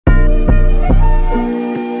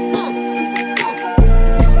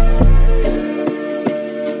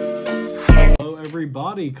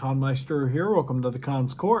everybody, Maestro here. Welcome to the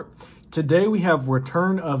Khan's Court. Today we have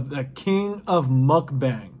return of the king of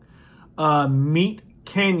mukbang.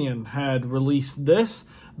 MeatCanyon had released this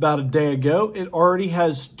about a day ago. It already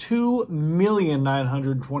has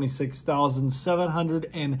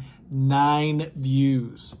 2,926,709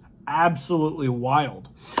 views. Absolutely wild.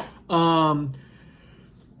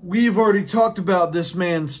 We've already talked about this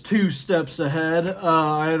man's 2 steps ahead.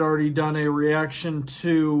 I had already done a reaction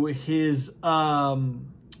to his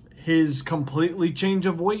completely change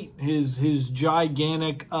of weight, his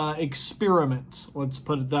gigantic experiment, let's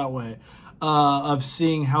put it that way, of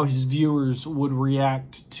seeing how his viewers would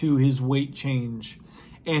react to his weight change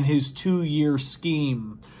and his 2-year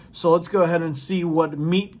scheme. So let's go ahead and see what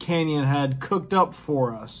MeatCanyon had cooked up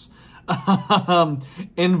for us.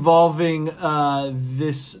 Involving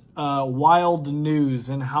this wild news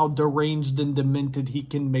and how deranged and demented he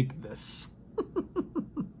can make this.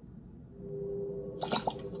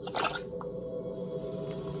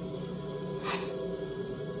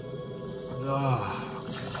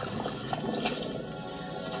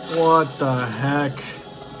 What the heck?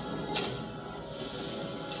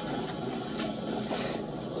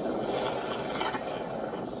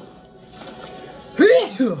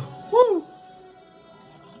 Woo! Woo.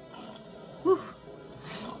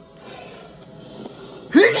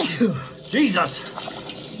 Jesus!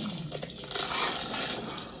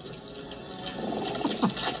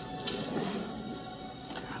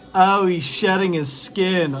 Oh, he's shedding his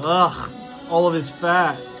skin. Ugh. All of his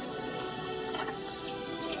fat.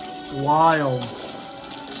 Wild.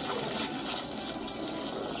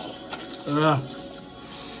 Ugh.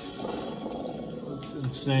 That's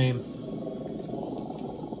insane.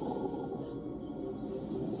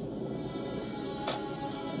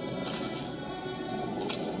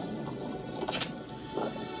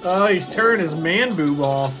 Oh, he's tearing his man boob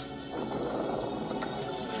off.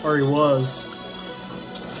 Or he was.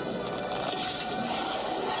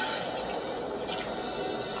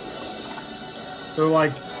 They're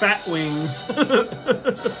like fat wings.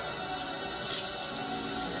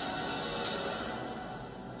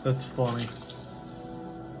 That's funny.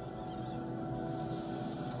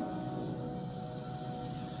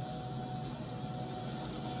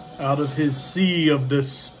 Out of his sea of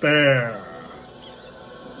despair.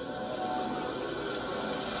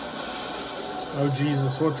 Oh,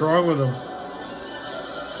 Jesus, what's wrong with him?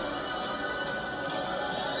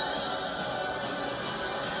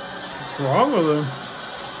 What's wrong with him?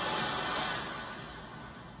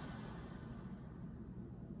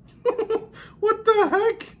 What the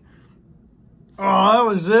heck? Oh, that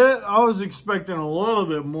was it? I was expecting a little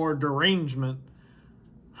bit more derangement.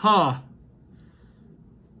 Huh.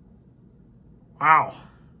 Wow.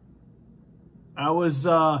 That was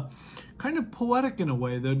kind of poetic in a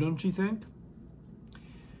way, though, don't you think?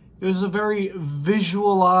 It was a very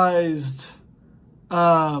visualized,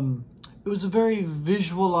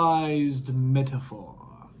 metaphor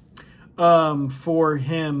for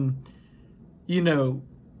him, you know,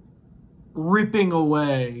 ripping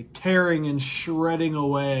away, tearing and shredding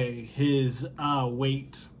away his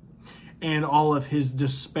weight and all of his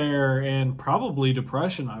despair and probably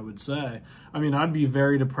depression, I would say. I mean, I'd be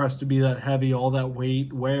very depressed to be that heavy, all that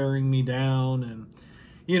weight wearing me down, and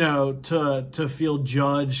you know, to feel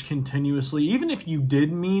judged continuously, even if you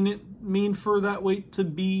did mean for that weight to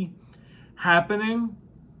be happening.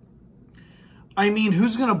 I mean,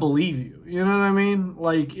 who's gonna believe you? You know what I mean?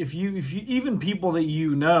 Like, if you even people that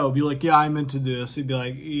you know be like, yeah, I'm into this, you'd be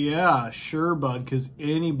like, yeah, sure, bud, because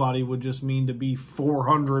anybody would just mean to be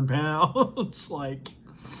 400 pounds. Like,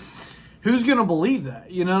 who's gonna believe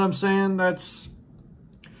that? You know what I'm saying?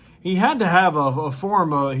 He had to have a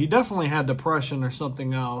form of, he definitely had depression or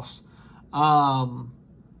something else. But,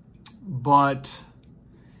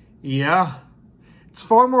 yeah, it's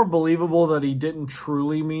far more believable that he didn't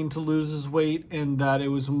truly mean to lose his weight and that it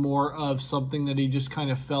was more of something that he just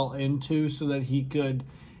kind of fell into so that he could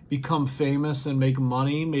become famous and make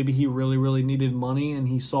money. Maybe he really, really needed money and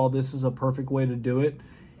he saw this as a perfect way to do it.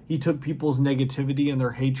 He took people's negativity and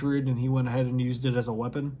their hatred and he went ahead and used it as a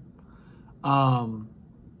weapon.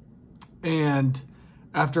 And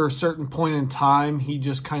after a certain point in time, he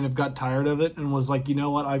just kind of got tired of it and was like, you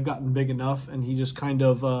know what, I've gotten big enough. And he just kind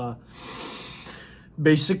of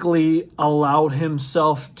basically allowed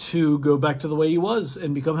himself to go back to the way he was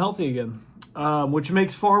and become healthy again, which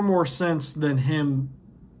makes far more sense than him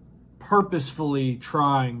purposefully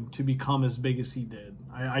trying to become as big as he did.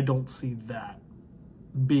 I don't see that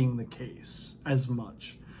being the case as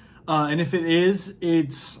much. And if it is,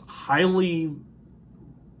 it's highly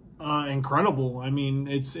incredible. I mean,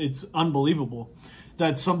 it's unbelievable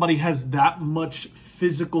that somebody has that much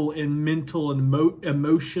physical and mental and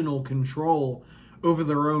emotional control over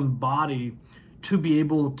their own body to be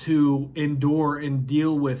able to endure and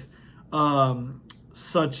deal with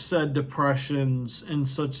such said depressions and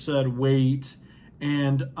such said weight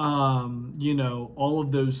and, you know, all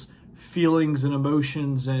of those feelings and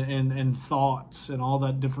emotions and thoughts and all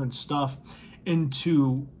that different stuff, and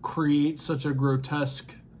to create such a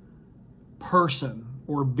grotesque person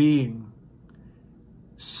or being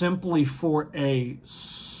simply for a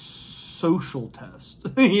social test.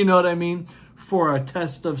 You know what I mean? For a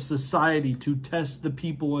test of society, to test the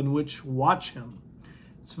people in which watch him.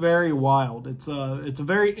 It's very wild. It's a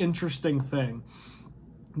very interesting thing.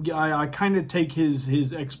 I kind of take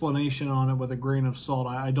his explanation on it with a grain of salt.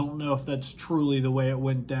 I don't know if that's truly the way it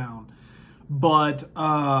went down. But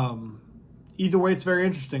either way, it's very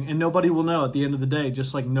interesting. And nobody will know at the end of the day,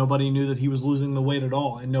 just like nobody knew that he was losing the weight at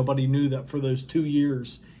all. And nobody knew that for those 2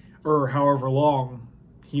 years or however long,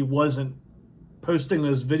 he wasn't posting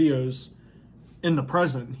those videos in the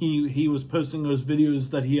present. He was posting those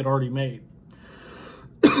videos that he had already made.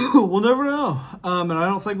 We'll never know. And I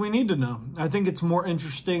don't think we need to know. I think it's more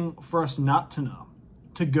interesting for us not to know,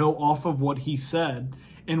 to go off of what he said.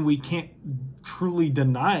 And we can't truly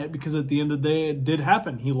deny it, because at the end of the day, it did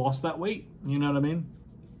happen. He lost that weight. You know what I mean?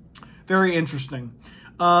 Very interesting.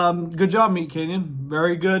 Good job, MeatCanyon.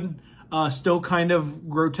 Very good. Still kind of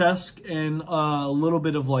grotesque and a little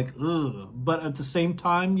bit of like, ugh. But at the same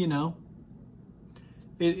time, you know,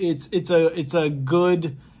 it's a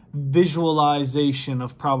good visualization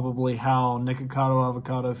of probably how Nikocado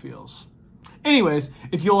Avocado feels. Anyways,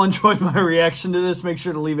 if you all enjoyed my reaction to this, make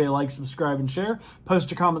sure to leave a like, subscribe, and share.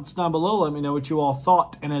 Post your comments down below. Let me know what you all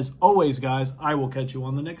thought. And as always, guys, I will catch you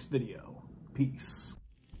on the next video. Peace.